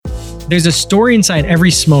There's a story inside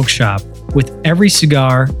every smoke shop, with every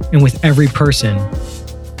cigar, and with every person.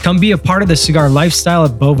 Come be a part of the cigar lifestyle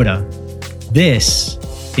at Boveda. This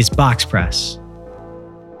is Box Press.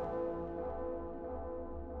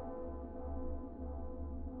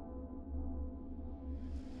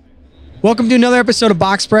 Welcome to another episode of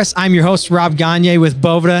Box Press. I'm your host, Rob Gagne with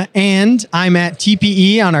Boveda, and I'm at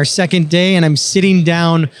TPE on our second day, and I'm sitting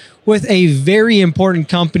down with a very important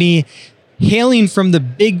company hailing from the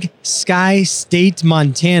Big Sky State,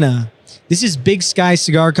 Montana. This is Big Sky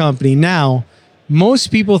Cigar Company. Now, most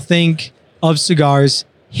people think of cigars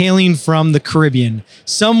hailing from the Caribbean,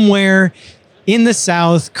 somewhere in the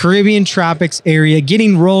South, Caribbean tropics area,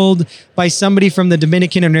 getting rolled by somebody from the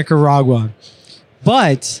Dominican or Nicaragua.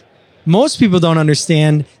 But most people don't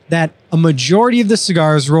understand that a majority of the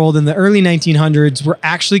cigars rolled in the early 1900s were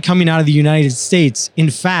actually coming out of the United States. In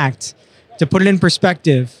fact, to put it in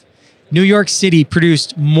perspective, New York City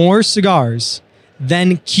produced more cigars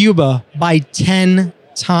than Cuba by 10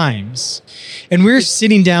 times. And we're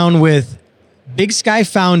sitting down with Big Sky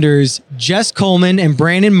founders Jess Coleman and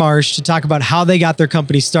Brandon Marsh to talk about how they got their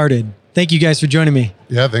company started. Thank you guys for joining me.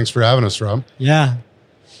 Yeah, thanks for having us, Rob. Yeah.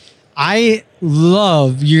 I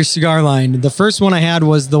love your cigar line. The first one I had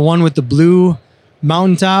was the one with the blue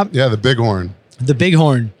mountaintop. Yeah, the Bighorn. The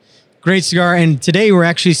Bighorn. Great cigar. And today we're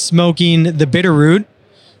actually smoking the Bitterroot,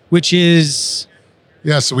 which is...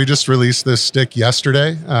 Yeah, so we just released this stick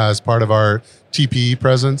yesterday as part of our TPE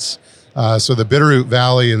presence. So the Bitterroot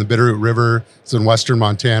Valley and the Bitterroot River is in western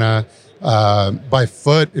Montana. By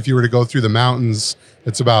foot, if you were to go through the mountains,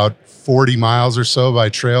 it's about 40 miles or so by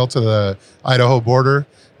trail to the Idaho border.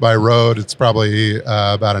 By road, it's probably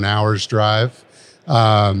about an hour's drive.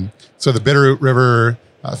 So the Bitterroot River,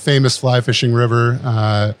 famous fly fishing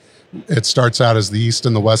river, it starts out as the East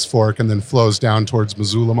and the West Fork and then flows down towards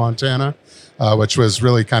Missoula, Montana, which was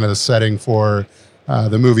really kind of the setting for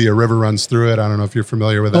the movie A River Runs Through It. I don't know if you're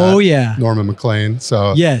familiar with that. Oh, yeah. Norman McLean.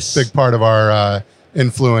 So yes, big part of our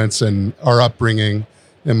influence and our upbringing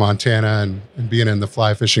in Montana and being in the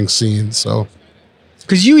fly fishing scene. So,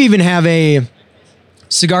 because you even have a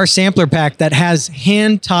cigar sampler pack that has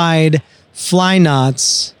hand-tied fly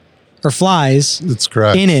knots or flies. That's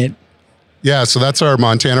correct. In it. Yeah, so that's our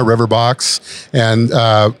Montana River Box. And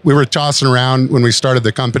we were tossing around when we started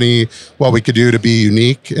the company what we could do to be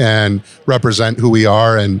unique and represent who we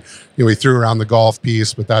are. And we threw around the golf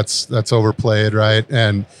piece, but that's overplayed, right?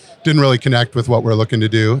 And didn't really connect with what we're looking to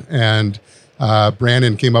do. And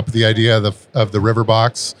Brandon came up with the idea of the River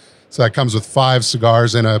Box. So that comes with 5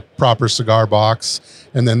 cigars in a proper cigar box.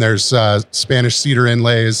 And then there's Spanish cedar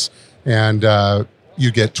inlays. And you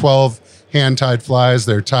get 12 hand-tied flies.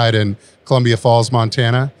 They're tied in Columbia Falls,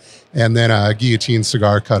 Montana, and then a guillotine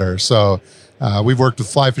cigar cutter. So we've worked with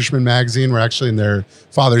Fly Fisherman Magazine. We're actually in their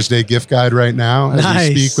Father's Day gift guide right now as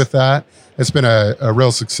we speak with that. It's been a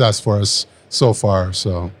real success for us so far.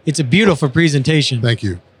 So it's a beautiful presentation. Thank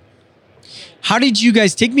you. How did you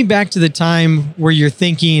guys take me back to the time where you're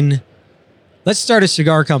thinking, let's start a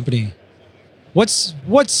cigar company? What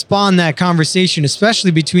spawned that conversation,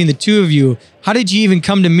 especially between the two of you? How did you even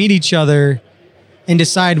come to meet each other and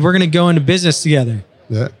decide we're going to go into business together?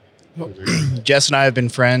 Yeah. Jess and I have been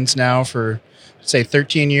friends now for, say,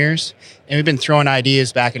 13 years, and we've been throwing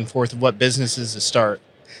ideas back and forth of what businesses to start.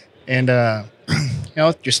 And,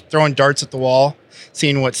 just throwing darts at the wall,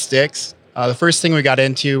 seeing what sticks. The first thing we got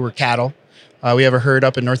into were cattle. We have a herd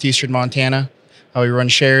up in northeastern Montana. We run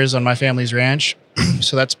shares on my family's ranch,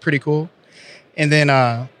 so that's pretty cool. And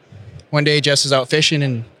then one day Jess is out fishing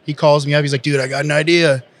and he calls me up. He's like, dude, I got an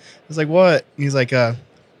idea. I was like, what? And he's like,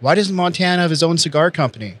 why doesn't Montana have his own cigar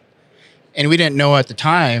company? And we didn't know at the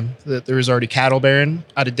time that there was already Cattle Baron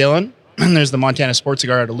out of Dillon. And there's the Montana Sports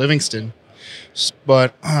Cigar out of Livingston.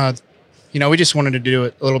 But, we just wanted to do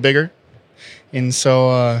it a little bigger. And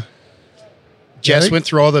so Jess went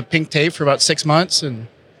through all the pink tape for about 6 months. And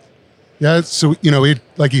yeah, so, we,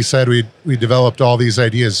 like you said, we developed all these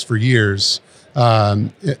ideas for years.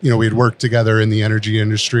 We'd worked together in the energy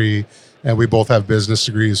industry, and we both have business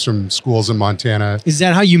degrees from schools in Montana. Is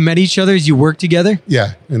that how you met each other? As you worked together?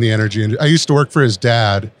 Yeah, in the energy industry. I used to work for his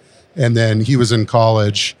dad, and then he was in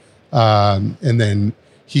college, and then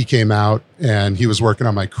he came out, and he was working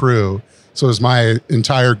on my crew. So it was my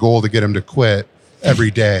entire goal to get him to quit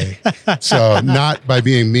every day. So not by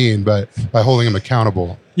being mean, but by holding him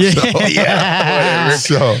accountable. Yeah. So, whatever.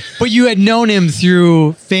 So, but you had known him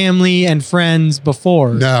through family and friends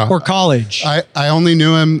before, no, or college. I only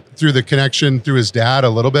knew him through the connection through his dad a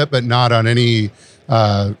little bit, but not on any.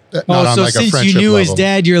 Not on so like a since friendship you knew level. his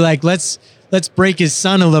dad, you're like, let's let's break his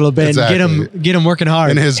son a little bit Exactly. and get him working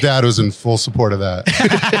hard. And his dad was in full support of that,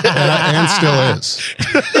 and still is.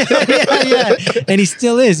 yeah. And he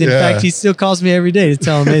still is. In Yeah. fact, he still calls me every day to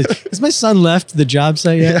tell him, has my son left the job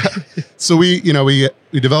site yet? So we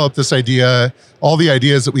developed this idea, all the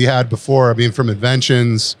ideas that we had before. I mean, from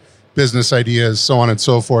inventions, business ideas, so on and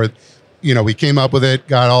so forth. We came up with it,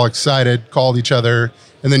 got all excited, called each other,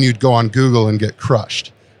 and then you'd go on Google and get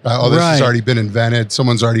crushed. This has Right. already been invented.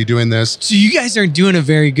 Someone's already doing this. So you guys aren't doing a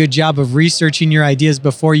very good job of researching your ideas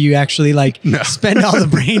before you actually spend all the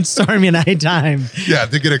brainstorming time. Yeah,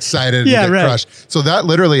 they get excited Yeah, and get right. crushed. So that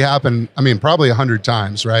literally happened, probably 100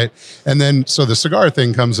 times, right? And then, so the cigar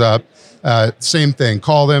thing comes up, same thing,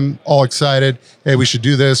 call them, all excited. Hey, we should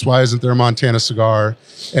do this. Why isn't there a Montana cigar?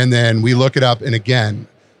 And then we look it up, and again,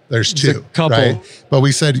 there's There's a two, couple. right? But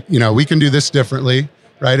we said, we can do this differently,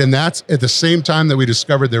 right? And that's at the same time that we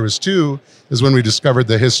discovered there was two is when we discovered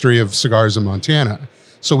the history of cigars in Montana.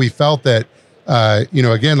 So we felt that,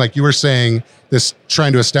 again, like you were saying, this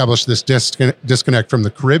trying to establish this disconnect from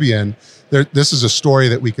the Caribbean. This is a story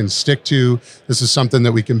that we can stick to. This is something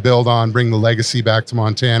that we can build on, bring the legacy back to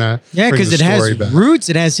Montana. Yeah, bring because the it has story back. roots.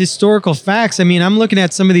 It has historical facts. I'm looking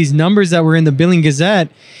at some of these numbers that were in the Billing Gazette.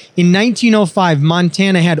 In 1905,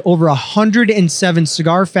 Montana had over 107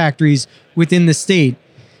 cigar factories within the state,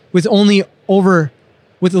 with a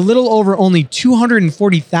little over only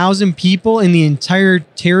 240,000 people in the entire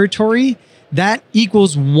territory. That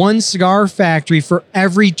equals one cigar factory for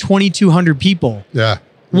every 2,200 people. Yeah.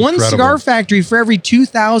 One Incredible. cigar factory for every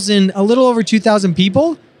 2,000, a little over 2,000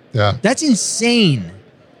 people. Yeah. That's insane.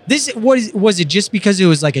 Was it just because it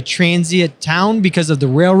was like a transient town because of the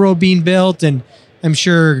railroad being built and I'm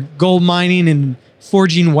sure gold mining and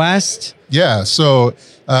forging west? Yeah. So,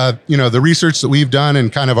 the research that we've done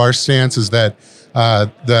and kind of our stance is that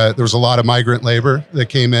there was a lot of migrant labor that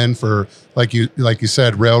came in for, like you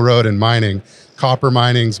said, railroad and mining. Copper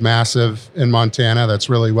mining's massive in Montana. That's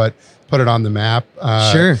really what put it on the map.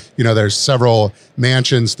 Sure. There's several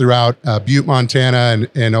mansions throughout Butte, Montana,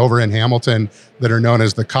 and over in Hamilton that are known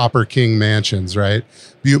as the Copper King Mansions, right?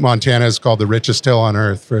 Butte, Montana is called the richest hill on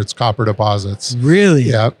earth for its copper deposits. Really?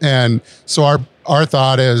 Yeah. And so our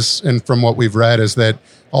thought is, and from what we've read, is that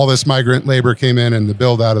all this migrant labor came in the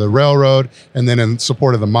build out of the railroad and then in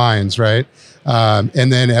support of the mines, right?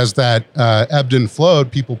 And then as that ebbed and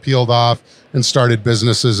flowed, people peeled off and started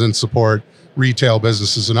businesses in support, retail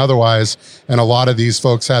businesses and otherwise. And a lot of these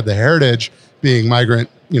folks had the heritage being migrant,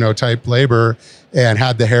 type labor and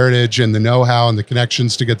had the heritage and the know-how and the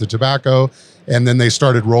connections to get the tobacco. And then they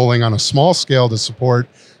started rolling on a small scale to support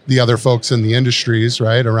the other folks in the industries,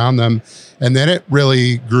 right, around them. And then it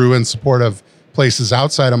really grew in support of places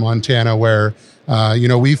outside of Montana where,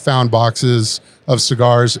 we found boxes of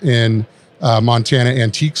cigars in Montana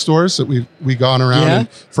antique stores that we gone around Yeah.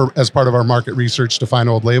 and as part of our market research to find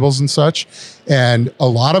old labels and such. And a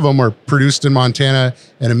lot of them were produced in Montana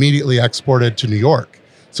and immediately exported to New York.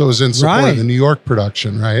 So it was in support Right. of the New York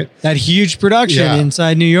production, right? That huge production Yeah.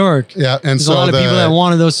 inside New York. Yeah. And There's so a lot of people that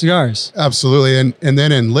wanted those cigars. Absolutely. And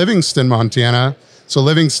then in Livingston, Montana. So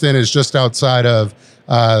Livingston is just outside of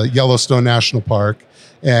Yellowstone National Park.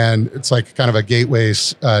 And it's like kind of a gateway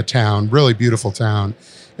town, really beautiful town.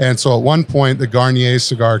 And so at one point, the Garnier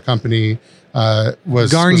Cigar Company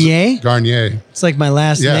Garnier? Garnier. It's like my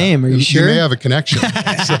last Yeah. name. Are you sure? You may have a connection.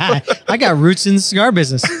 I got roots in the cigar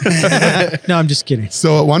business. No, I'm just kidding.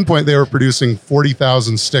 So at one point, they were producing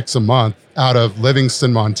 40,000 sticks a month out of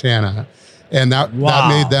Livingston, Montana. And that Wow.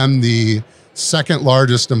 made them the second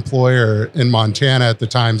largest employer in Montana at the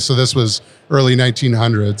time. So this was early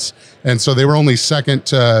 1900s. And so they were only second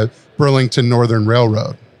to Burlington Northern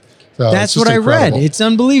Railroad. So it's That's just what I read. incredible. It's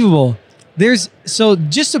unbelievable. So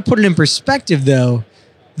just to put it in perspective though,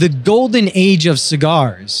 the golden age of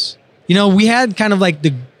cigars, we had kind of like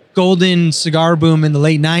the golden cigar boom in the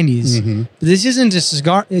late 90s. Mhm. But this isn't a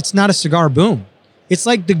cigar. It's not a cigar boom. It's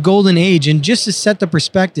like the golden age. And just to set the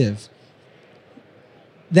perspective,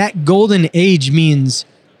 that golden age means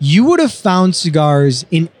you would have found cigars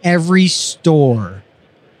in every store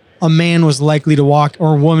a man was likely to walk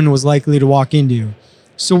or a woman was likely to walk into.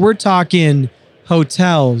 So we're talking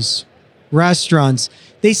hotels, restaurants.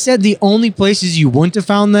 They said the only places you wouldn't have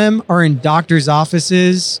found them are in doctors'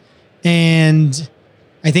 offices and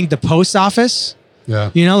I think the post office,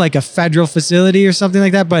 Yeah. like a federal facility or something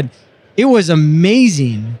like that. But it was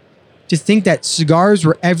amazing to think that cigars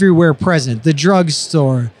were everywhere present. The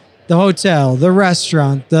drugstore, the hotel, the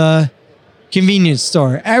restaurant, the convenience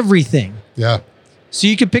store, everything. Yeah. So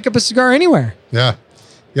you could pick up a cigar anywhere. Yeah.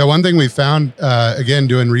 Yeah. One thing we found, again,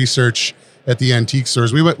 doing research at the antique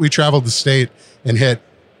stores, we traveled the state and hit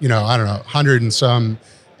I don't know, 100 and some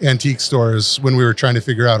antique stores when we were trying to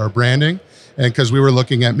figure out our branding. And because we were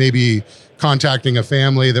looking at maybe contacting a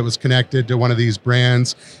family that was connected to one of these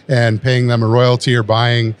brands and paying them a royalty or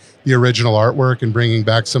buying the original artwork and bringing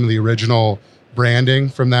back some of the original branding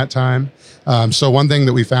from that time. So one thing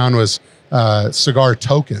that we found was cigar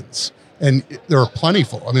tokens. And there are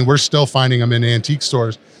plentiful. I mean, we're still finding them in antique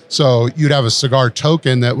stores. So you'd have a cigar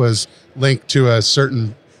token that was linked to a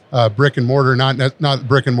certain brick and mortar, not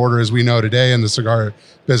brick and mortar as we know today in the cigar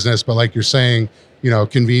business, but like you're saying,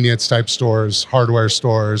 convenience type stores, hardware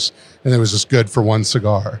stores, and it was just good for one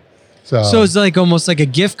cigar. So it's like almost like a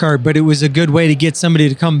gift card, but it was a good way to get somebody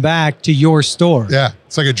to come back to your store. Yeah,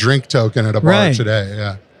 it's like a drink token at a bar today.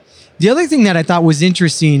 Yeah. The other thing that I thought was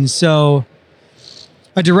interesting, so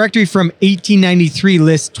a directory from 1893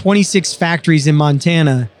 lists 26 factories in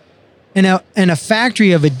Montana, and a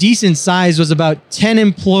factory of a decent size was about 10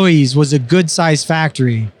 employees was a good size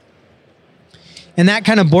factory. And that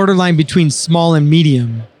kind of borderline between small and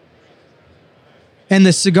medium. And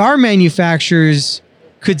the cigar manufacturers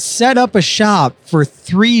could set up a shop for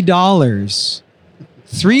 $3,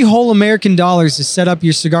 3 whole American dollars to set up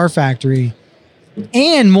your cigar factory.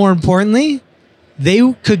 And more importantly,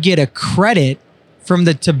 they could get a credit from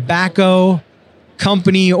the tobacco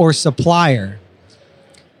company or supplier.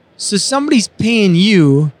 So somebody's paying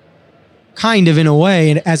you kind of in a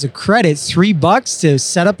way as a credit $3 to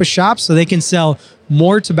set up a shop so they can sell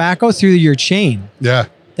more tobacco through your chain. Yeah.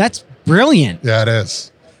 That's brilliant. Yeah, it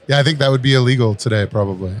is. Yeah, I think that would be illegal today,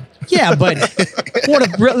 probably. Yeah, but hey,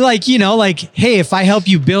 if I help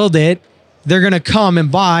you build it, they're going to come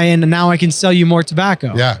and buy, and now I can sell you more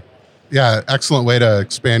tobacco. Yeah. Yeah, excellent way to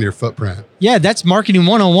expand your footprint. Yeah, that's marketing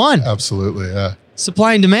 101. Absolutely, yeah.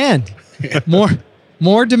 Supply and demand.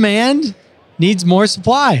 More demand needs more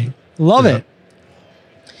supply. Love it.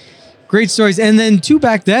 Great stories. And then too,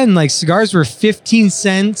 back then, like cigars were 15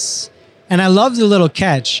 cents. And I love the little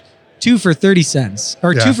catch, 2 for 30 cents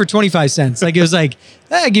or 2 for 25 cents. Like it was like,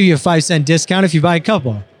 I give you a 5-cent discount if you buy a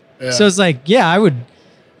couple. Yeah. So it's like, yeah, I would,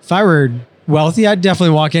 if I were wealthy, I'd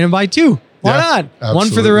definitely walk in and buy 2. Why not? Absolutely. One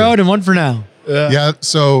for the road and one for now. Yeah.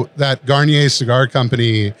 So that Garnier Cigar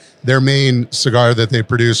Company, their main cigar that they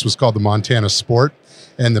produced was called the Montana Sport.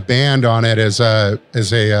 And the band on it is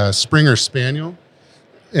a Springer Spaniel.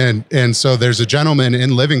 And so there's a gentleman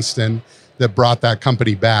in Livingston that brought that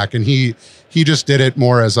company back. And he just did it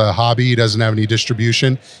more as a hobby. He doesn't have any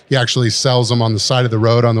distribution. He actually sells them on the side of the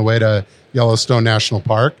road on the way to Yellowstone National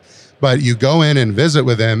Park. But you go in and visit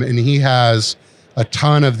with him, and he has a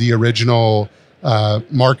ton of the original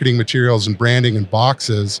marketing materials and branding and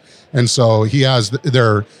boxes. And so he has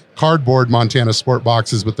their cardboard Montana Sport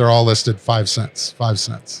boxes, but they're all listed 5 cents.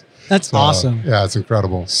 That's awesome. Yeah, it's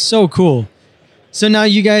incredible. So cool. So now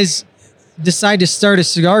you guys decide to start a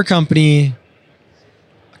cigar company.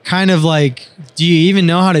 Kind of like, do you even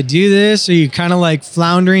know how to do this? Are you kind of like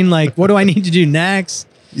floundering? Like, what do I need to do next?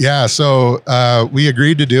 Yeah. So we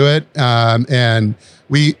agreed to do it. And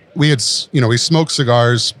we had, we smoked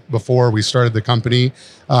cigars before we started the company.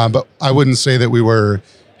 But I wouldn't say that we were,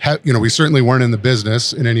 we certainly weren't in the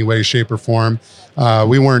business in any way, shape, or form.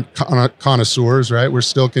 We weren't connoisseurs, right? We're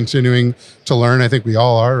still continuing to learn. I think we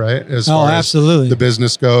all are, right? As far absolutely. As the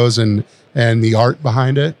business goes and the art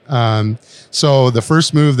behind it. So the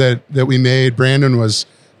first move that we made, Brandon was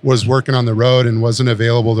working on the road and wasn't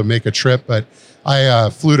available to make a trip, but I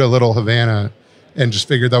flew to Little Havana and just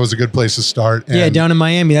figured that was a good place to start. And down in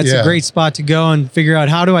Miami. That's a great spot to go and figure out,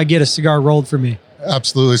 how do I get a cigar rolled for me?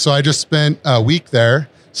 Absolutely. So I just spent a week there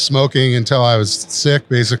smoking until I was sick,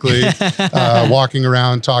 basically, walking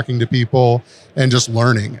around, talking to people, and just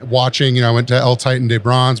learning, watching. I went to El Titan de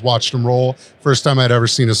Bronze, watched them roll. First time I'd ever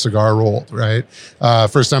seen a cigar rolled, right?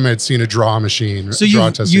 First time I'd seen a draw machine. So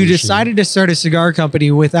you decided to start a cigar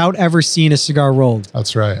company without ever seeing a cigar rolled.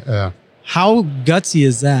 That's right, yeah. How gutsy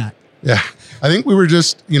is that? Yeah, I think we were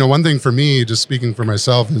just, one thing for me, just speaking for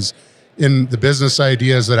myself, is in the business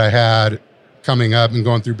ideas that I had coming up and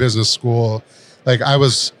going through business school, like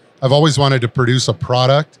I've always wanted to produce a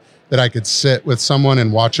product that I could sit with someone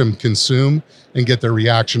and watch them consume and get their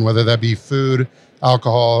reaction, whether that be food,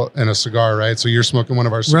 alcohol, and a cigar, right? So you're smoking one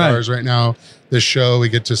of our cigars right now. This show, we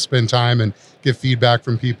get to spend time and get feedback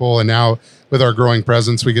from people. And now with our growing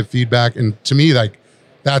presence, we get feedback. And to me, like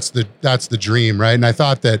that's the dream, right? And I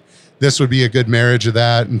thought that this would be a good marriage of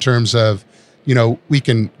that in terms of, we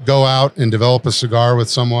can go out and develop a cigar with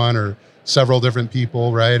someone or several different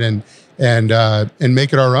people, right? And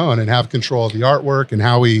make it our own and have control of the artwork and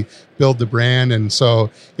how we build the brand. And so,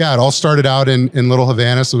 yeah, it all started out in Little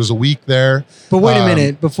Havana. So it was a week there. But wait a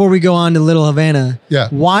minute, before we go on to Little Havana, yeah,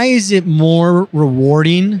 why is it more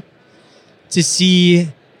rewarding to see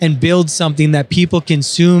and build something that people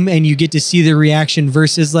consume and you get to see the reaction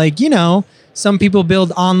versus like, some people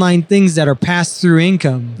build online things that are pass through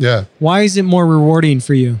income. Yeah. Why is it more rewarding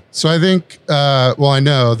for you? So I think, I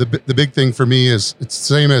know the big thing for me is it's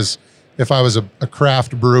the same as if I was a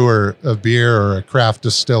craft brewer of beer or a craft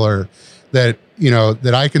distiller, that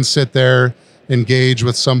I can sit there, engage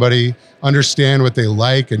with somebody, understand what they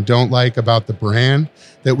like and don't like about the brand,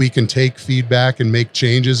 that we can take feedback and make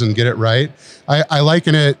changes and get it right. I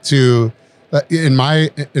liken it to, in my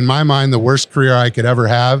mind, the worst career I could ever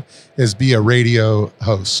have is be a radio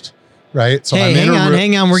host. Right. So hey,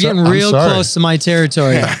 hang on. We're getting real close to my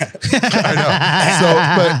territory. I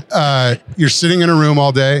know. But you're sitting in a room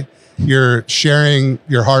all day. You're sharing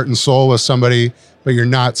your heart and soul with somebody, but you're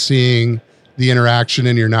not seeing the interaction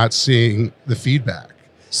and you're not seeing the feedback.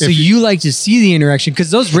 So you like to see the interaction because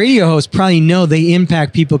those radio hosts probably know they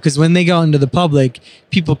impact people because when they go out into the public,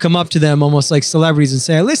 people come up to them almost like celebrities and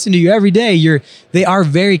say, I listen to you every day. They are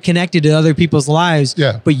very connected to other people's lives,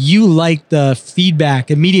 but you like the feedback,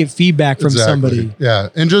 immediate feedback from somebody. Yeah.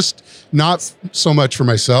 And just not so much for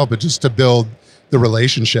myself, but just to build the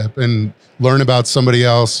relationship and learn about somebody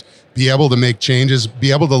else, be able to make changes,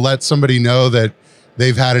 be able to let somebody know that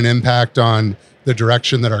they've had an impact on the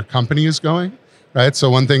direction that our company is going. Right. So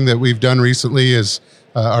one thing that we've done recently is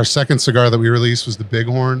our second cigar that we released was the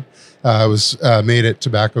Bighorn. It was made at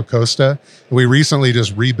Tobacco Costa. And we recently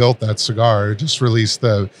just rebuilt that cigar, just released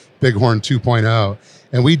the Bighorn 2.0.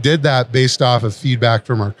 And we did that based off of feedback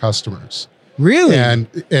from our customers. Really? And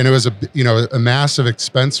it was a massive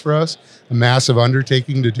expense for us, a massive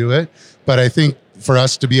undertaking to do it. But I think for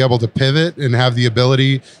us to be able to pivot and have the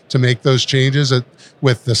ability to make those changes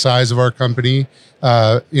with the size of our company,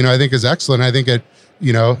 I think is excellent. I think it,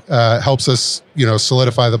 helps us,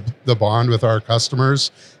 solidify the bond with our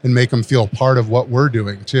customers and make them feel part of what we're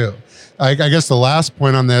doing too. I guess the last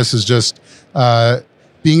point on this is just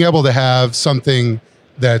being able to have something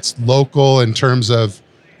that's local in terms of,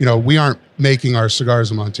 we aren't making our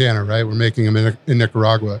cigars in Montana, right? We're making them in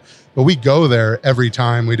Nicaragua, but we go there every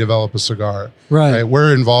time we develop a cigar. Right?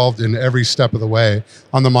 We're involved in every step of the way.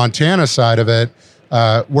 On the Montana side of it,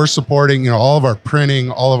 we're supporting, all of our printing,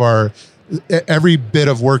 all of our, every bit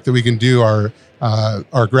of work that we can do,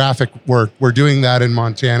 our graphic work, we're doing that in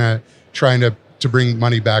Montana, trying to bring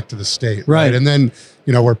money back to the state. Right. And then,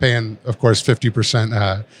 we're paying, of course,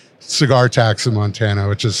 50% cigar tax in Montana,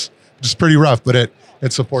 which is just pretty rough, but it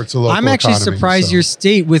supports the local economy. I'm actually surprised your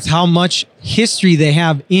state with how much history they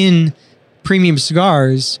have in premium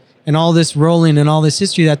cigars and all this rolling and all this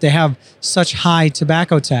history that they have such high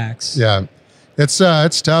tobacco tax. Yeah. It's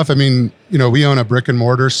tough. I mean, we own a brick and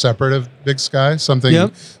mortar separate of Big Sky,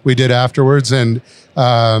 something we did afterwards. And,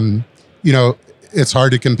 it's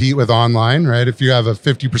hard to compete with online, right? If you have a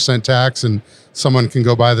 50% tax and someone can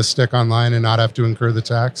go buy the stick online and not have to incur the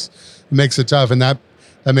tax, it makes it tough. And that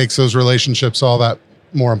makes those relationships all that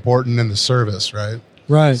more important in the service, right?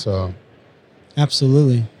 Right. So.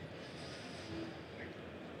 Absolutely.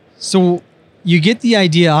 So you get the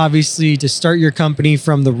idea, obviously, to start your company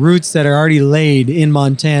from the roots that are already laid in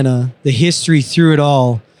Montana, the history through it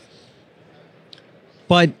all.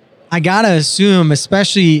 But I got to assume,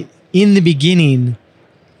 especially in the beginning,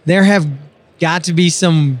 there have got to be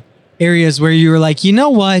some areas where you were like, you know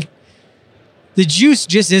what? The juice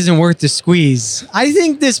just isn't worth the squeeze. I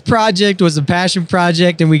think this project was a passion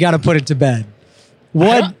project and we got to put it to bed.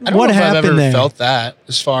 What happened there? I've ever felt that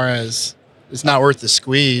as far as it's not worth the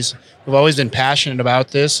squeeze. We've always been passionate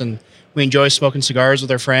about this and we enjoy smoking cigars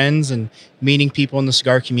with our friends and meeting people in the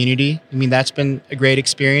cigar community. I mean, that's been a great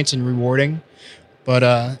experience and rewarding. But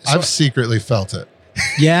I've secretly felt it.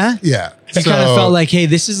 Yeah? Yeah. You kind of felt like, hey,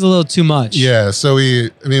 this is a little too much. Yeah. So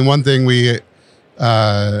one thing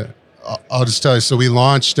I'll just tell you. So we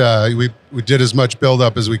launched, we did as much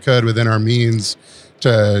buildup as we could within our means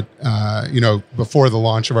to, before the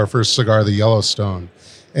launch of our first cigar, the Yellowstone.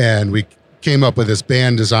 And we came up with this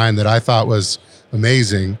band design that I thought was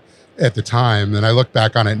amazing at the time. And I look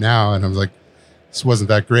back on it now and I was like, this wasn't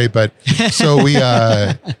that great. But so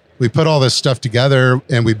we put all this stuff together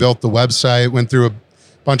and we built the website, went through a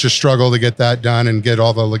bunch of struggle to get that done and get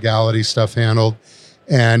all the legality stuff handled.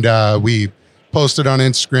 And we posted on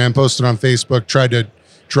Instagram, posted on Facebook, tried to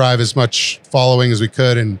drive as much following as we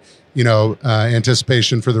could and,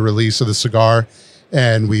 anticipation for the release of the cigar.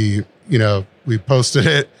 And we posted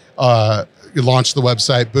it, launched the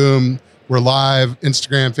website, boom, we're live,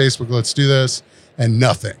 Instagram, Facebook, let's do this, and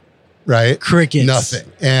nothing, right? Crickets. Nothing.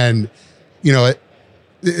 And, you know,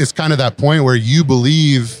 it's kind of that point where you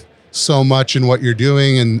believe so much in what you're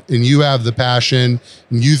doing and you have the passion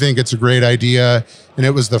and you think it's a great idea. And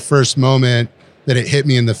it was the first moment that it hit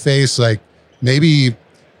me in the face, like, maybe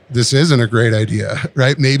this isn't a great idea,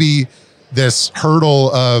 right? Maybe this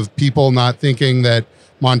hurdle of people not thinking that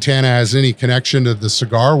Montana has any connection to the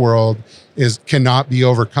cigar world cannot be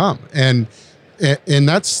overcome. And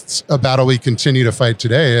that's a battle we continue to fight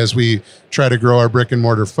today as we try to grow our brick and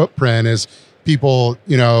mortar footprint. Is people,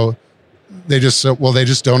 you know, they just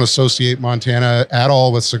don't associate Montana at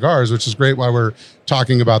all with cigars, which is great why we're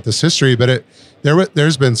talking about this history. But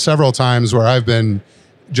there's been several times where I've been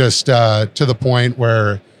just to the point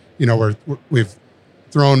where, you know, we've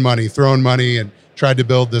thrown money and tried to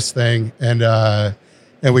build this thing. And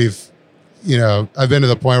we've, you know, I've been to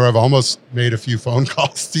the point where I've almost made a few phone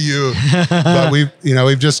calls to you, but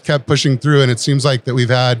we've just kept pushing through. And it seems like that we've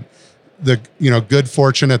had the, you know, good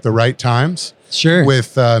fortune at the right times. Sure.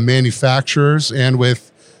 With manufacturers and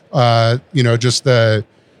with, you know, just the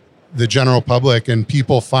general public and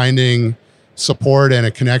people finding support and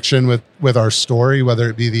a connection with our story, whether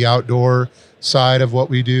it be the outdoor side of what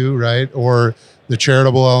we do, right, or the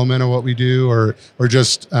charitable element of what we do, or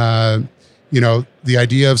just you know, the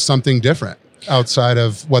idea of something different outside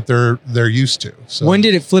of what they're used to. So when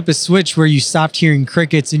did it flip a switch where you stopped hearing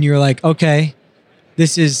crickets and you were like, okay,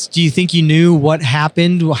 do you think you knew what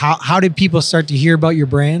happened? How did people start to hear about your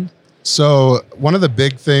brand? So one of the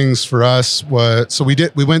big things for us was,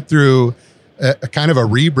 we went through a kind of a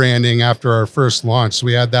rebranding after our first launch. So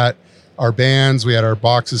we had our bands, we had our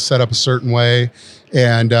boxes set up a certain way,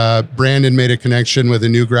 and Brandon made a connection with a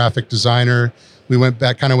new graphic designer. We went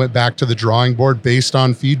back to the drawing board based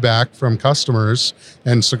on feedback from customers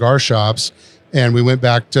and cigar shops. And we went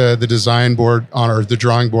back to the drawing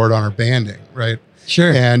board on our banding, right?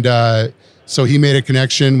 Sure. And so he made a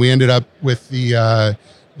connection. We ended up with the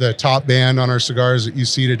top band on our cigars that you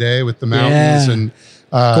see today with the mountains and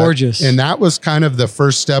gorgeous. And that was kind of the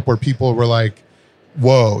first step where people were like,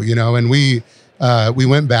 whoa, you know, and we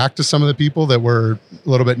went back to some of the people that were a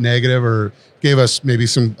little bit negative or gave us maybe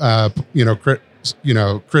some,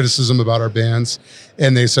 criticism about our bands.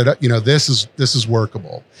 And they said, you know, this is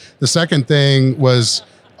workable. The second thing was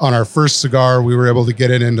on our first cigar, we were able to get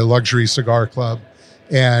it into Luxury Cigar Club.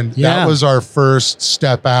 And that was our first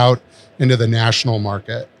step out into the national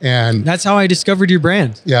market. And that's how I discovered your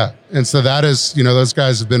brand. Yeah. And so that is, you know, those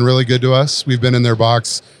guys have been really good to us. We've been in their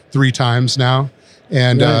box 3 times now.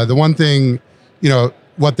 And the one thing, you know,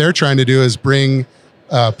 what they're trying to do is bring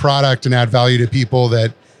product and add value to people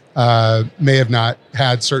that may have not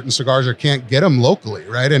had certain cigars or can't get them locally,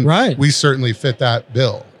 right? And we certainly fit that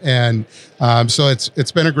bill. And so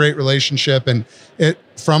it's been a great relationship. And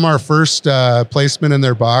from our first placement in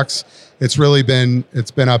their box, it's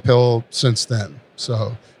been uphill since then.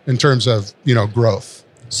 So in terms of, you know, growth.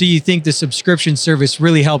 So you think the subscription service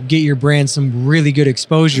really helped get your brand some really good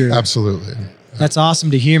exposure? Absolutely. That's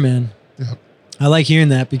awesome to hear, man. Yep. I like hearing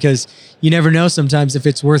that because you never know sometimes if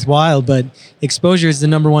it's worthwhile, but exposure is the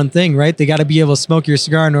number one thing, right? They got to be able to smoke your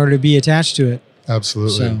cigar in order to be attached to it.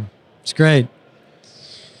 Absolutely. So it's great.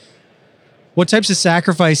 What types of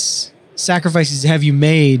sacrifices have you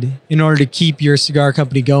made in order to keep your cigar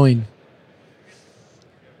company going?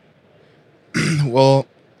 Well,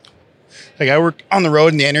 like I work on the road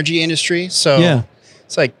in the energy industry, so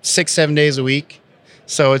it's like 6-7 days a week.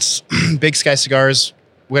 So it's Big Sky Cigars,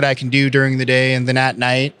 what I can do during the day and then at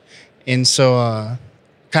night. And so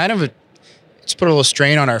it's put a little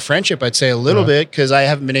strain on our friendship, I'd say a little bit, because I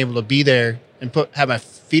haven't been able to be there and have my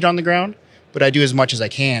feet on the ground, but I do as much as I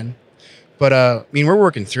can. But I mean, we're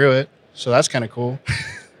working through it, so that's kind of cool.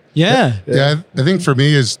 Yeah. I think for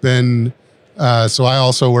me it's been, so I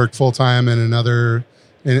also work full time in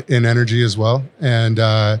energy as well. And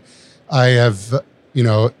I have, you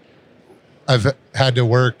know, I've had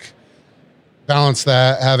to balance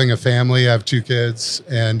that, having a family. I have 2 kids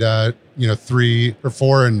and, 3 or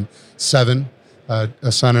 4 and 7,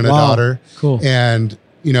 a son and a daughter. Cool. And,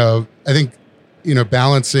 you know, I think, you know,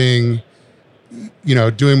 balancing, you know,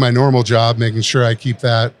 doing my normal job, making sure I keep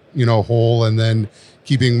that, you know, whole, and then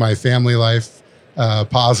keeping my family life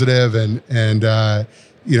positive and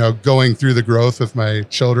you know, going through the growth with my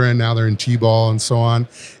children. Now they're in T-ball and so on.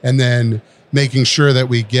 And then making sure that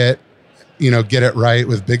we get it right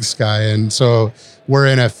with Big Sky. And so we're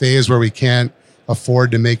in a phase where we can't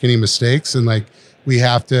afford to make any mistakes. And like, we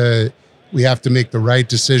have to make the right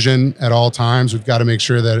decision at all times. We've got to make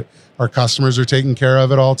sure that our customers are taken care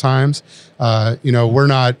of at all times. You know, we're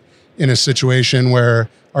not in a situation where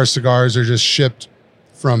our cigars are just shipped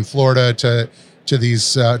from Florida to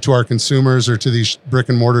these to our consumers or to these brick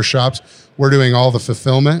and mortar shops. We're doing all the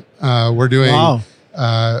fulfillment. We're doing all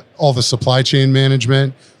the supply chain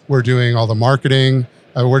management. We're doing all the marketing.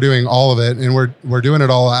 We're doing all of it, and we're doing it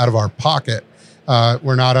all out of our pocket.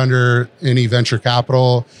 We're not under any venture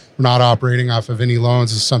capital. We're not operating off of any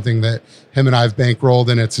loans. It's something that him and I have bankrolled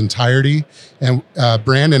in its entirety. And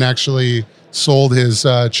Brandon actually sold his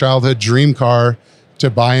childhood dream car to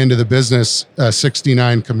buy into the business,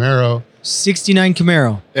 69 Camaro. 69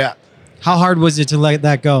 Camaro. Yeah. How hard was it to let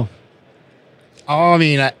that go? Oh, I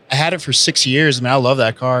mean, I had it for 6 years. I mean, I love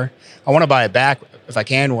that car. I want to buy it back if I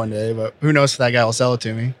can one day, but who knows if that guy will sell it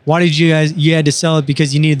to me. Why did you had to sell it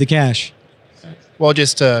because you needed the cash? Well,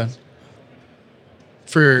 just for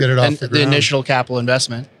Get it off the the initial capital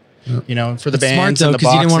investment, Yep. for the It's smart bands though, and the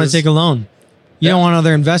because you didn't want to boxes. take a loan. You don't want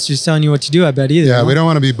other investors telling you what to do, I bet, either. Yeah, huh? we don't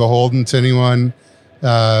want to be beholden to anyone.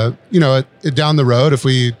 Down the road, if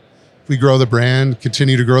we grow the brand,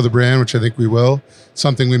 continue to grow the brand, which I think we will,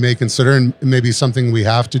 something we may consider, and maybe something we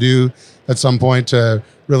have to do at some point to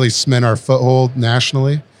really cement our foothold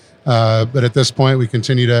nationally. But at this point, we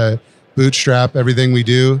continue to bootstrap everything we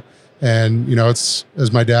do. And, it's,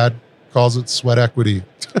 as my dad calls it, sweat equity.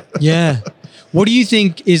 Yeah. What do you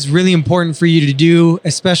think is really important for you to do,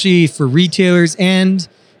 especially for retailers and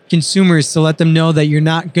consumers, to let them know that you're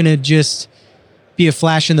not going to just be a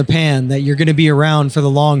flash in the pan, that you're going to be around for the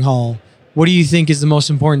long haul? What do you think is the most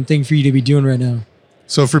important thing for you to be doing right now?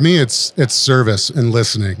 So for me, it's service and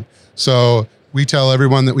listening. So we tell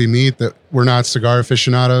everyone that we meet that we're not cigar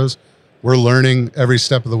aficionados. We're learning every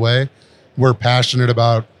step of the way. We're passionate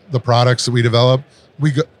about the products that we develop.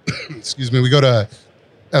 We go, we go to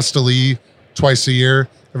Esteli twice a year.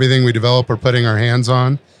 Everything we develop, we're putting our hands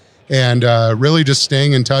on, and really just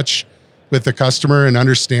staying in touch with the customer and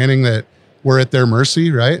understanding that we're at their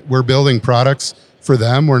mercy, right? We're building products for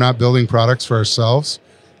them. We're not building products for ourselves.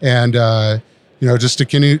 And, just to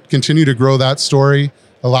continue to grow that story,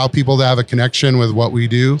 allow people to have a connection with what we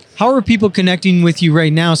do. How are people connecting with you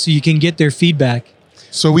right now so you can get their feedback?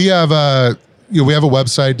 So we have a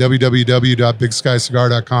website,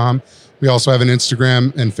 www.bigskycigar.com. We also have an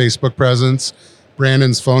Instagram and Facebook presence.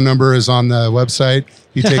 Brandon's phone number is on the website.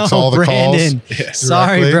 He takes all the Brandon. calls.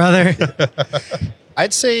 Sorry, directly. brother.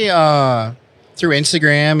 I'd say through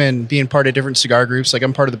Instagram and being part of different cigar groups, like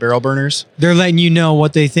I'm part of the Barrel Burners, They're letting you know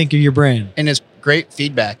what they think of your brand. and it's great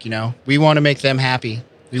feedback. We want to make them happy.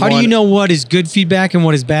 How do you know what is good feedback and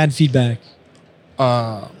what is bad feedback?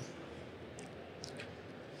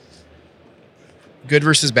 Good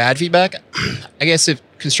versus bad feedback? I guess if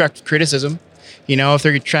constructive criticism, if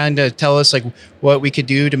they're trying to tell us like what we could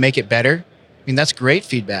do to make it better, I mean, that's great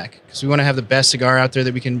feedback because we want to have the best cigar out there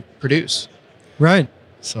that we can produce. Right.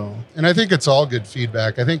 So, And I think it's all good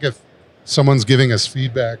feedback. I think if someone's giving us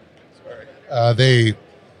feedback, they've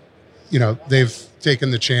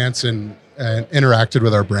taken the chance and interacted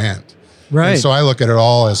with our brand. Right. And so I look at it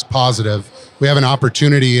all as positive. We have an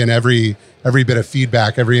opportunity in every bit of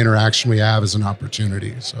feedback, every interaction we have is an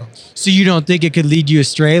opportunity. So you don't think it could lead you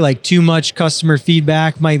astray? Like too much customer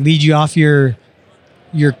feedback might lead you off your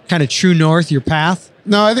kind of true north, your path?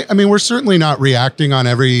 no, we're certainly not reacting on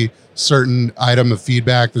every certain item of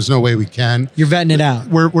feedback. There's no way we can. You're vetting it out.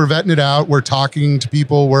 We're vetting it out. We're talking to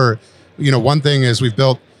people. One thing is we've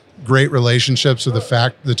built great relationships with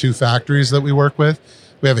the two factories that we work with.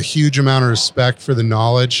 We have a huge amount of respect for the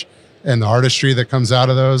knowledge and the artistry that comes out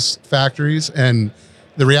of those factories. And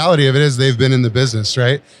the reality of it is they've been in the business,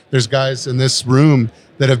 right? There's guys in this room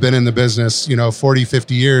that have been in the business, 40,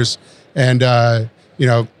 50 years. And,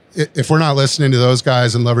 if we're not listening to those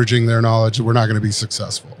guys and leveraging their knowledge, we're not going to be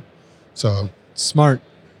successful. So Smart.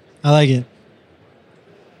 I like it.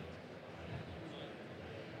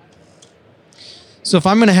 So if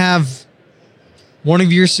I'm going to have one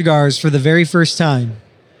of your cigars for the very first time,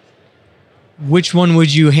 which one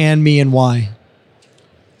would you hand me and why?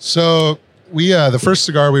 So the first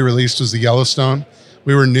cigar we released was the Yellowstone.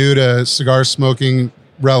 We were new to cigar smoking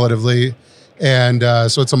relatively. And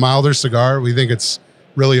so it's a milder cigar. We think it's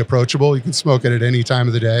really approachable. You can smoke it at any time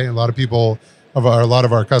of the day. A lot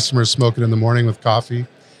of our customers smoke it in the morning with coffee.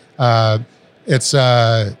 It's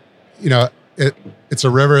a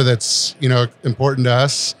river that's, important to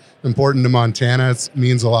us, important to Montana. It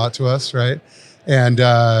means a lot to us, right? And,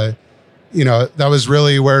 that was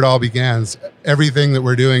really where it all began. Everything that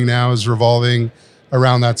we're doing now is revolving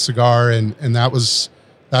around that cigar. And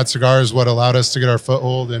that cigar is what allowed us to get our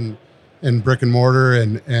foothold in brick and mortar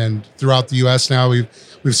and throughout the U.S. now.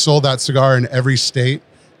 We've sold that cigar in every state.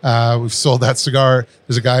 We've sold that cigar.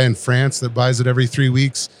 There's a guy in France that buys it every 3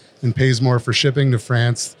 weeks. and pays more for shipping to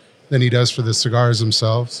France than he does for the cigars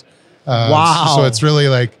themselves. Wow. So it's really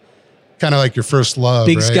like kind of like your first love.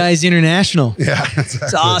 Big right? Skies International. Yeah. Exactly.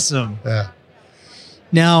 It's awesome. Yeah.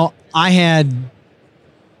 Now, I had,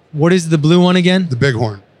 what is the blue one again? The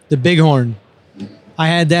Bighorn. The Bighorn. I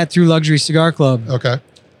had that through Luxury Cigar Club. Okay.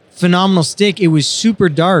 Phenomenal stick. It was super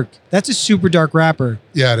dark. That's a super dark wrapper.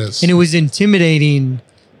 Yeah, it is. And it was intimidating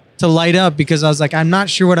to light up because I was like, I'm not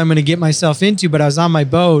sure what I'm going to get myself into, but I was on my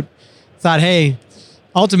boat, thought, hey,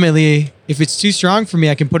 ultimately, if it's too strong for me,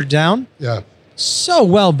 I can put it down. Yeah. So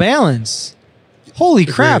well balanced. Holy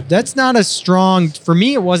crap. Agreed. That's not as strong. For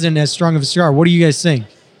me, it wasn't as strong of a cigar. What do you guys think?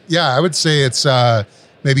 Yeah, I would say it's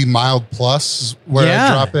maybe mild plus is where Yeah. I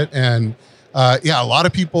drop it. And a lot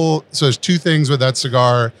of people, so there's two things with that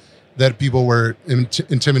cigar that people were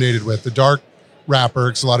intimidated with. The dark wrapper,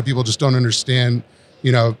 because a lot of people just don't understand,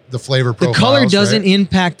 the flavor The profiles. color doesn't right?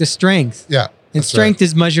 impact the strength. Yeah. And that's strength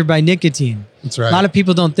is measured by nicotine. Right. That's right. A lot of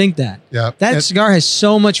people don't think that. yeah. That And- cigar has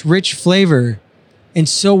so much rich flavor and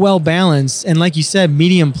so well balanced. And like you said,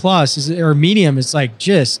 medium plus or medium is like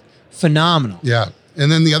just phenomenal. Yeah. And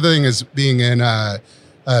then the other thing is being in a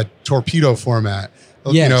torpedo format.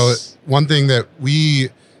 Yes. One thing that we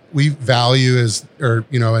value is,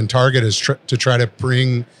 and target is to try to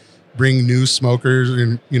bring new smokers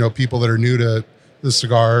and, people that are new to the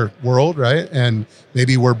cigar world. Right. And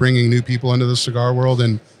maybe we're bringing new people into the cigar world,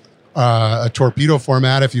 and a torpedo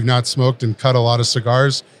format, if you've not smoked and cut a lot of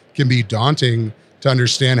cigars, can be daunting to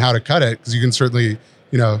understand how to cut it. 'Cause you can certainly,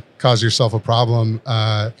 cause yourself a problem,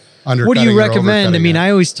 undercutting. What do you or recommend? I overcutting mean, it.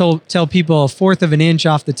 I always tell people 1/4 of an inch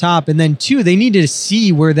off the top. And then 2, they need to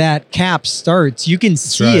see where that cap starts. You can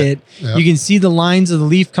see right. it. Yep. You can see the lines of the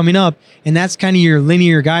leaf coming up. And that's kind of your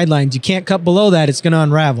linear guidelines. You can't cut below that. It's going to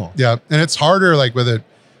unravel. Yeah, and it's harder like with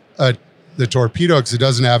the torpedo because it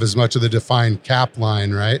doesn't have as much of the defined cap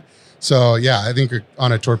line, right? So yeah, I think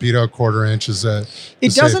on a torpedo, 1/4 inch is a.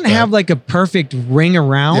 It safe doesn't bet. have like a perfect ring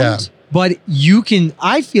around, Yeah. but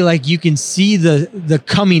I feel like you can see the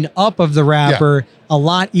coming up of the wrapper a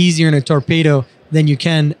lot easier in a torpedo than you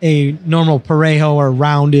can a normal Parejo or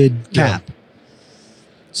rounded cap.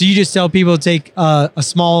 So you just tell people to take a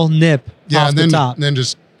small nip off and the then top. then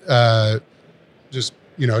just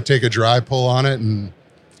take a dry pull on it and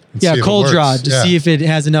see if it cold draw works. to Yeah. see if it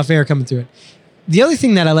has enough air coming through it. The other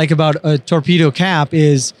thing that I like about a torpedo cap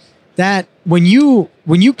is that when you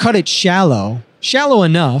cut it shallow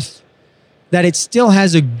enough that it still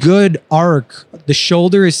has a good arc, the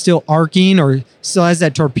shoulder is still arcing or still has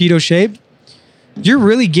that torpedo shape, you're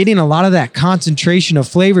really getting a lot of that concentration of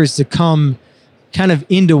flavors to come kind of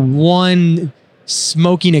into one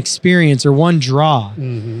smoking experience or one draw.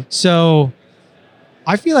 Mhm. So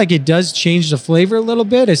I feel like it does change the flavor a little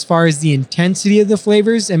bit as far as the intensity of the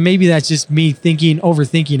flavors. And maybe that's just me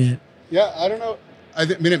overthinking it. Yeah, I don't know. I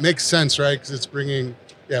mean, it makes sense, right? Because it's bringing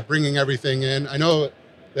everything in. I know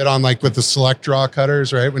that on like with the select draw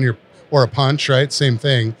cutters, right? Or a punch, right? Same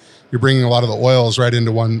thing. You're bringing a lot of the oils right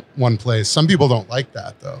into one place. Some people don't like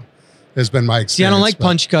that though. Has been my experience. See, I don't like but-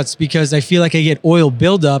 punch cuts because I feel like I get oil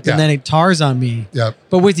buildup Yeah. and then it tars on me. Yeah.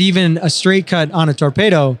 But with even a straight cut on a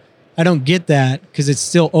torpedo, I don't get that because it's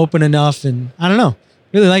still open enough. And I don't know.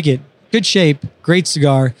 Really like it. Good shape, great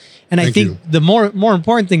cigar. And I Thank think you. the more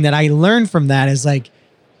important thing that I learned from that is like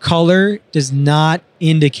color does not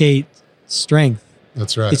indicate strength.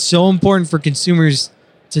 That's right. It's so important for consumers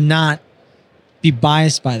to not be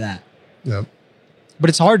biased by that. Yeah. But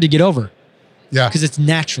it's hard to get over Yeah. because it's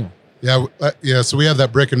natural. Yeah, So we have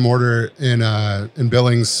that brick and mortar in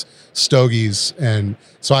Billings, Stogies, and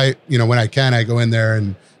so when I can, I go in there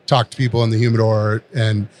and talk to people in the humidor,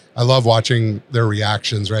 and I love watching their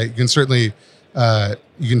reactions. Right, you can certainly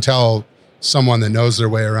you can tell someone that knows their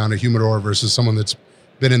way around a humidor versus someone that's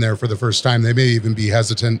been in there for the first time. They may even be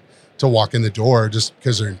hesitant to walk in the door just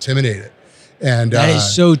because they're intimidated. And That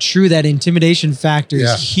is so true. That intimidation factor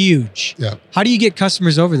Yeah. is huge. Yeah. How do you get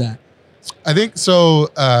customers over that? I think so.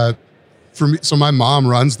 For me, so my mom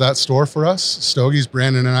runs that store for us. Stogies,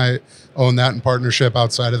 Brandon and I own that in partnership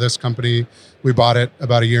outside of this company. We bought it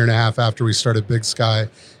about 1.5 years after we started Big Sky.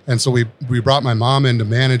 And so we brought my mom in to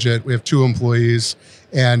manage it. We have 2 employees.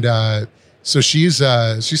 And so she's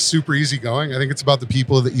super easygoing. I think it's about the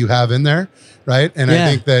people that you have in there. Right. And Yeah. I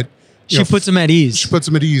think that She puts them at ease. she puts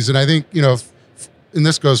them at ease. And I think, and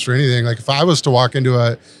this goes for anything, like if I was to walk into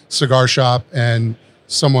a cigar shop and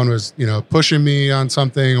someone was, pushing me on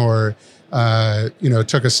something or,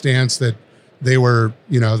 took a stance that they were,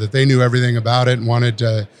 that they knew everything about it and wanted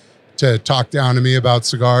to talk down to me about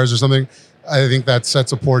cigars or something, I think that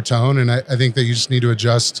sets a poor tone. And I think that you just need to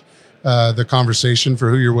adjust the conversation for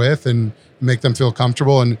who you're with and make them feel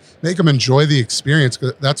comfortable and make them enjoy the experience.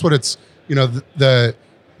 'Cause that's what it's, the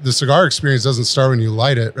cigar experience doesn't start when you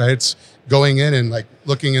light it, right? It's going in and like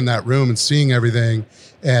looking in that room and seeing everything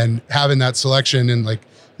and having that selection and like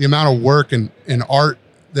the amount of work and art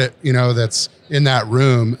that, that's in that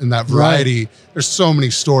room and that variety. Right. There's so many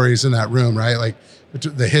stories in that room, right? Like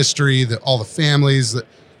the history, all the families,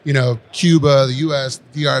 Cuba, the US,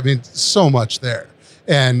 the DR, I mean, so much there.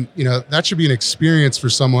 And, that should be an experience for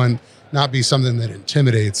someone, not be something that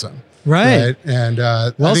intimidates them. Right. And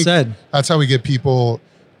well said. That's how we get people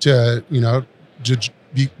to,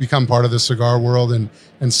 become part of the cigar world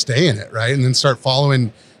and stay in it. Right. And then start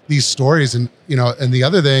following these stories. And, and the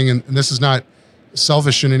other thing, and this is not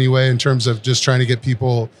selfish in any way in terms of just trying to get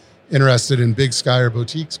people interested in Big Sky or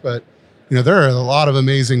boutiques, but, there are a lot of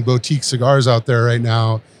amazing boutique cigars out there right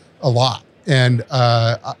now, a lot. And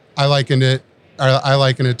I liken it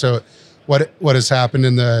to what has happened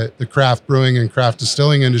in the craft brewing and craft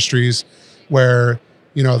distilling industries, where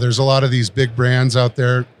there's a lot of these big brands out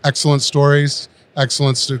there, excellent stories,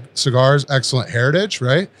 excellent cigars, excellent heritage,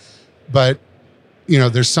 right? But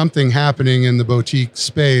there's something happening in the boutique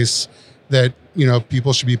space that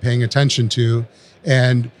people should be paying attention to,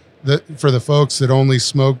 and for the folks that only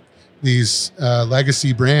smoke these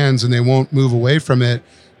legacy brands and they won't move away from it,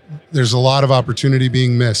 there's a lot of opportunity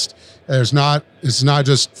being missed. It's not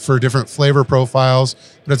just for different flavor profiles,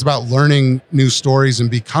 but it's about learning new stories and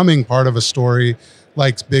becoming part of a story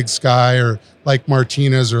like Big Sky or like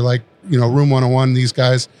Martinez or like, Room 101, these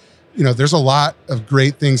guys. There's a lot of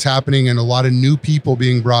great things happening and a lot of new people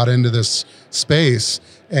being brought into this space.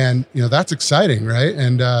 And, that's exciting, right?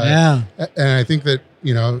 And and I think that,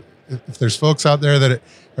 if there's folks out there that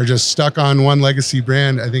are just stuck on one legacy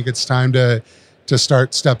brand, I think it's time to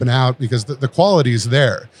start stepping out, because the quality is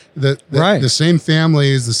there. The same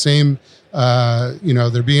families, the same,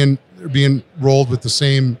 they're being rolled with the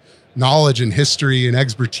same knowledge and history and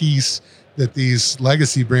expertise that these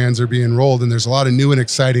legacy brands are being rolled. And there's a lot of new and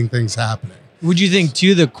exciting things happening. Would you think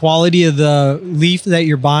too, the quality of the leaf that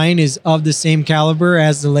you're buying is of the same caliber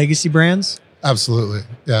as the legacy brands? Absolutely.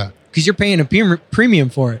 Yeah. Because you're paying a premium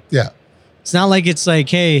for it. Yeah. It's not like it's like,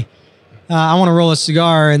 hey, I want to roll a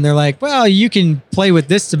cigar, and they're like, well, you can play with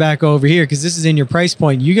this tobacco over here because this is in your price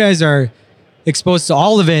point. You guys are exposed to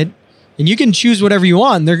all of it, and you can choose whatever you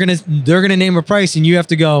want. They're gonna name a price, and you have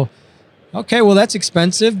to go, okay, well, that's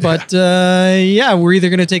expensive, but we're either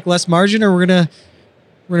gonna take less margin or we're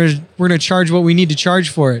gonna charge what we need to charge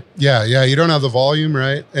for it. Yeah, you don't have the volume,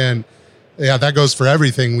 right? And that goes for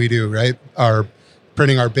everything we do, right? Our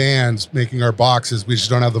printing our bands, making our boxes, we just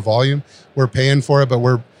don't have the volume. We're paying for it, but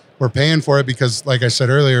we're paying for it because, like I said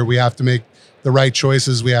earlier, we have to make the right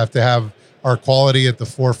choices. We have to have our quality at the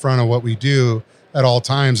forefront of what we do at all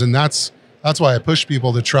times. And that's why I push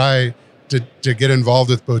people to try to get involved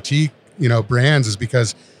with boutique, brands, is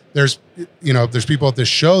because there's people at this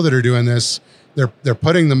show that are doing this. They're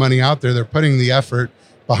putting the money out there. They're putting the effort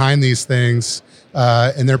behind these things,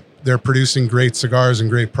 and they're producing great cigars and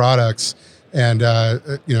great products. And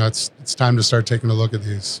it's time to start taking a look at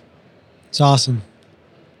these. It's awesome.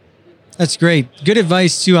 That's great. Good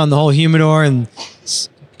advice too on the whole humidor and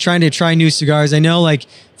trying to try new cigars. I know, like,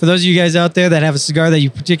 for those of you guys out there that have a cigar that you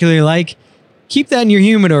particularly like, keep that in your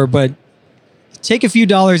humidor, but take a few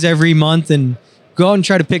dollars every month and go out and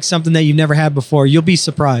try to pick something that you've never had before. You'll be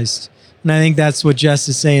surprised. And I think that's what Jess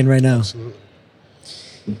is saying right now. Absolutely.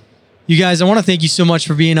 You guys, I want to thank you so much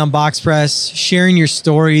for being on Box Press, sharing your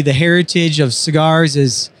story. The heritage of cigars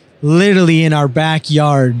is literally in our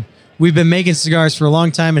backyard. We've been making cigars for a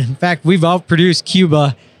long time. And in fact, we've outproduced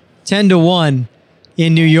Cuba 10-1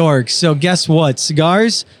 in New York. So guess what?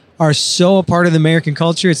 Cigars are so a part of the American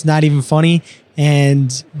culture. It's not even funny.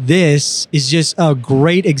 And this is just a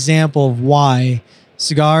great example of why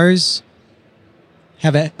cigars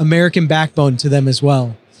have an American backbone to them as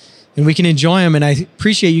well. And we can enjoy them. And I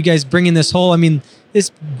appreciate you guys bringing this this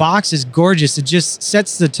box is gorgeous. It just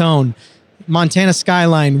sets the tone. Montana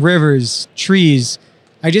skyline, rivers, trees.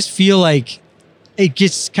 I just feel like it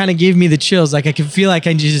just kind of gave me the chills. Like I can feel like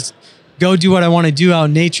I can just go do what I want to do out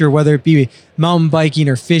in nature, whether it be mountain biking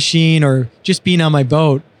or fishing or just being on my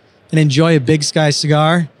boat, and enjoy a Big Sky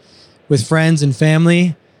cigar with friends and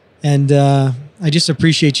family. And I just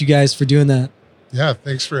appreciate you guys for doing that. Yeah,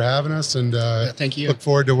 thanks for having us, and thank you. Look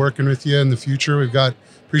forward to working with you in the future.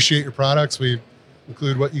 Appreciate your products. We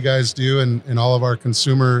include what you guys do in all of our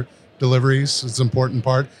consumer deliveries. It's an important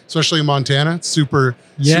part, especially in Montana. It's super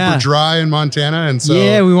dry in Montana, and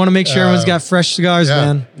so we want to make sure everyone's got fresh cigars,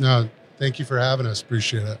 man. No, thank you for having us.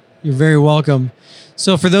 Appreciate it. You're very welcome.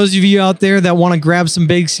 So for those of you out there that want to grab some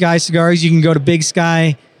Big Sky cigars, you can go to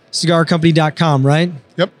bigskycigarcompany.com, right?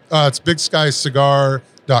 Yep. It's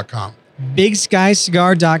bigskycigar.com.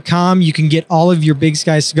 bigskycigar.com. You can get all of your Big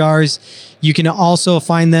Sky cigars. You can also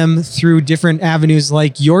find them through different avenues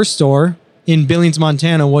like your store in Billings,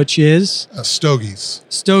 Montana, which is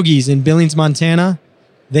Stogie's in Billings, Montana.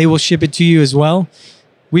 They will ship it to you as well.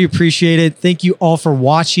 We appreciate it. Thank you all for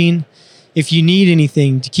watching. If you need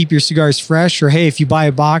anything to keep your cigars fresh, or hey, if you buy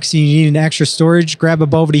a box and you need an extra storage, grab a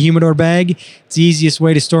Boveda Humidor bag. It's the easiest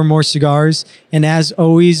way to store more cigars. And as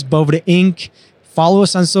always, Boveda Inc. Follow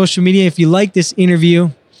us on social media. If you like this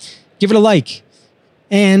interview, give it a like.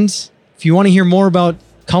 And if you want to hear more about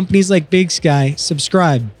companies like Big Sky,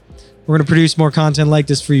 subscribe. We're going to produce more content like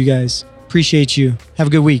this for you guys. Appreciate you. Have a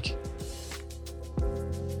good week.